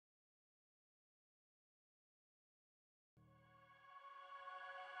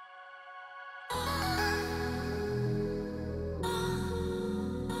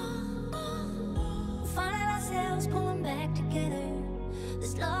together.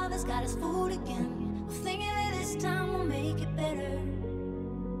 This love has got us fooled again. We're thinking that this time we'll make it better.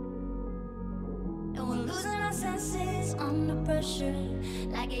 And we're losing our senses under pressure,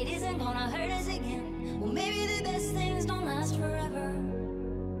 like it isn't gonna hurt us again. Well, maybe the best things don't last forever.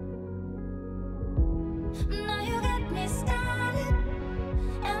 Now you got me started,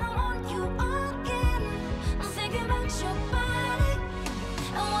 and I want you again. I'm thinking about your body,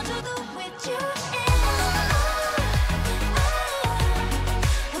 I want to go with you.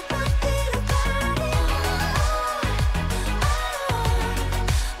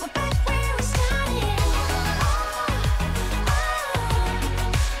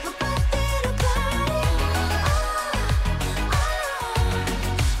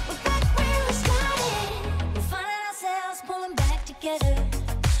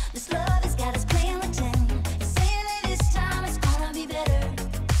 This love has got us playing pretend, and saying that this time it's gonna be better.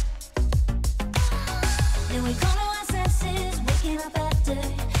 Then we come to our senses, waking up after,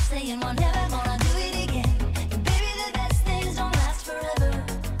 saying we're never gonna do it again. And baby, the best things don't last forever.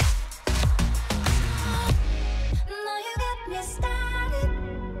 Now you got me started,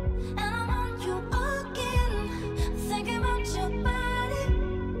 and I want you again. Thinking about your body,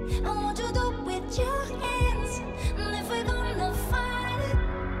 I want to do it with your hands. And if we're gonna fight it,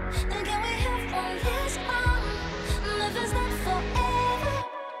 then can we have one last one? And if it's not forever,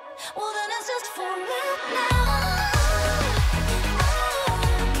 well then it's just for right now.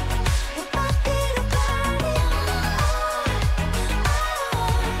 We're body to body.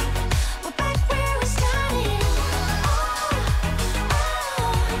 We're back where we started.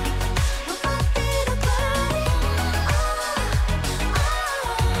 We're body to body.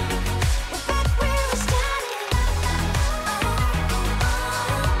 We're back where we started.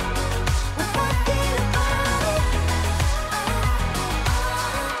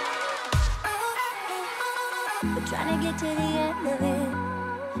 We're trying to get to the end of it,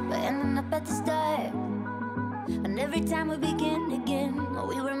 but ending up at the start. And every time we begin again,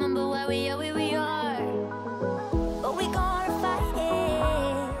 we remember why we are where we are.